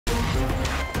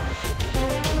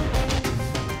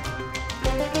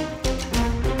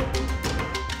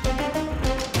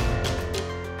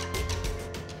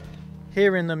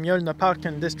Here in the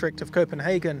Mjølnerparken district of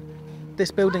Copenhagen,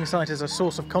 this building site is a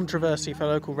source of controversy for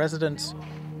local residents.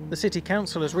 The city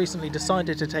council has recently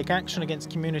decided to take action against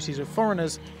communities of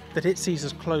foreigners that it sees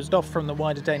as closed off from the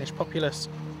wider Danish populace.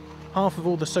 Half of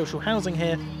all the social housing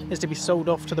here is to be sold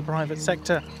off to the private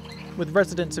sector, with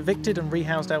residents evicted and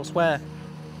rehoused elsewhere.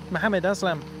 Mohammed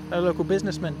Aslam, a local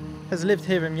businessman, has lived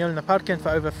here in Mjølnerparken for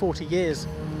over 40 years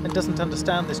and doesn't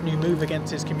understand this new move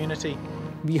against his community.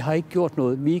 We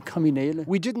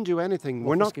didn't do anything.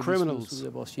 We're not criminals.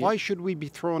 Why should we be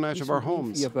thrown out of our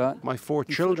homes? My 4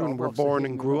 children were born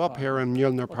and grew up here in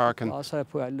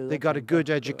Mjølnerparken. They got a good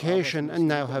education and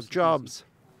now have jobs.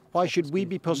 Why should we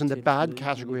be put in the bad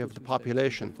category of the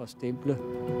population?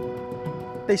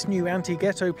 This new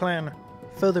anti-ghetto plan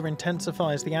further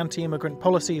intensifies the anti-immigrant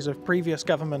policies of previous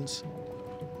governments.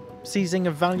 Seizing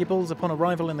of valuables upon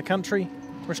arrival in the country,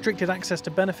 restricted access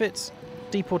to benefits,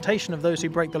 deportation of those who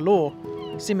break the law,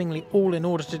 seemingly all in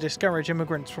order to discourage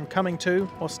immigrants from coming to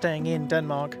or staying in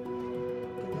Denmark.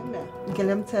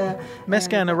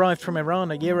 Meskan arrived from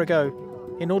Iran a year ago.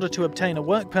 In order to obtain a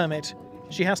work permit,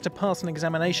 she has to pass an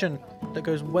examination that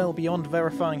goes well beyond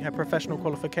verifying her professional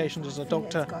qualifications as a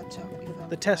doctor.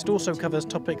 The test also covers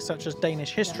topics such as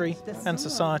Danish history and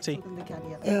society.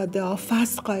 There are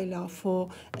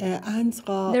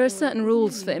certain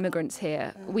rules for immigrants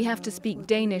here. We have to speak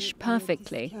Danish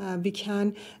perfectly. We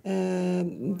can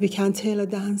tale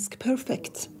dansk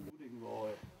perfect.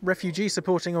 Refugee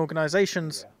supporting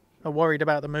organisations are worried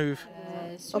about the move.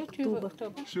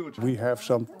 We have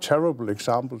some terrible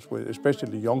examples with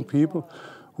especially young people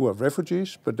who are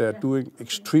refugees, but they're doing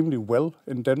extremely well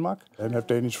in Denmark and have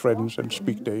Danish friends and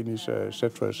speak Danish,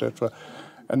 etc., etc.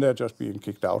 And they're just being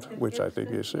kicked out, which I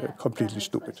think is completely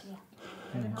stupid.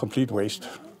 Complete waste,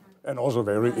 and also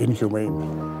very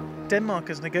inhumane. Denmark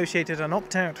has negotiated an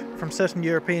opt-out from certain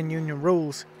European Union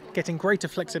rules, getting greater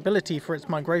flexibility for its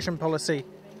migration policy.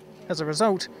 As a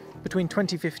result, between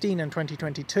 2015 and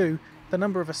 2022, the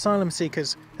number of asylum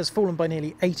seekers has fallen by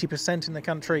nearly 80% in the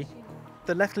country.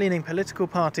 The left-leaning political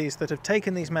parties that have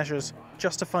taken these measures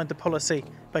justified the policy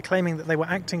by claiming that they were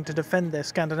acting to defend their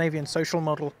Scandinavian social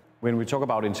model. When we talk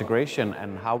about integration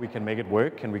and how we can make it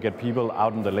work, can we get people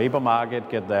out in the labor market,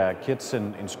 get their kids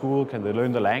in school, can they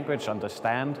learn the language,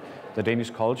 understand the Danish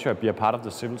culture, be a part of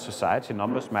the civil society?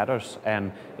 Numbers matters,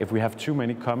 and if we have too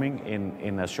many coming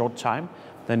in a short time,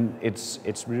 then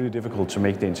it's really difficult to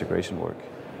make the integration work.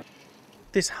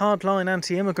 This hardline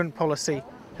anti-immigrant policy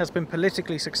has been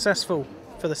politically successful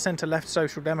for the centre-left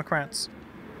Social Democrats.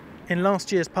 In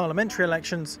last year's parliamentary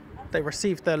elections, they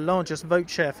received their largest vote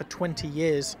share for 20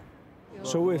 years.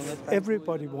 So if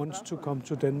everybody wants to come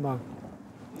to Denmark,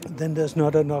 then there's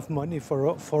not enough money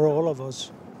for all of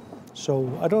us. So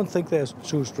I don't think they're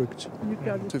too strict.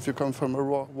 If you come from a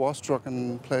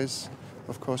war-stricken place,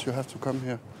 of course you have to come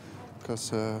here,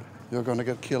 because you're going to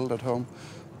get killed at home.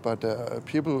 But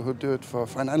people who do it for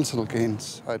financial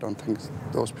gains, I don't think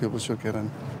those people should get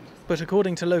in. But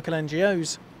according to local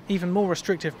NGOs, even more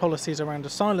restrictive policies around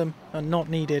asylum are not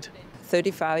needed.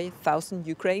 35,000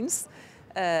 Ukrainians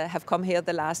have come here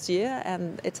the last year,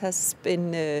 and it has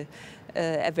been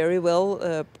a very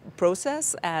well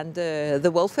process, and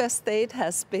the welfare state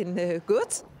has been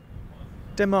good.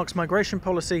 Denmark's migration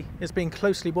policy is being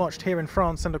closely watched here in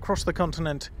France and across the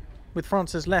continent. With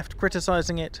France's left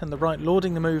criticising it and the right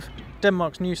lauding the move,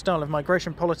 Denmark's new style of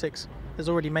migration politics has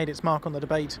already made its mark on the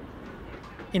debate.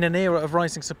 In an era of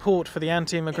rising support for the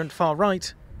anti-immigrant far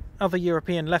right, other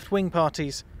European left-wing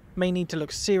parties may need to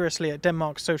look seriously at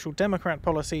Denmark's social democrat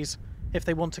policies if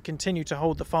they want to continue to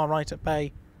hold the far right at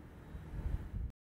bay.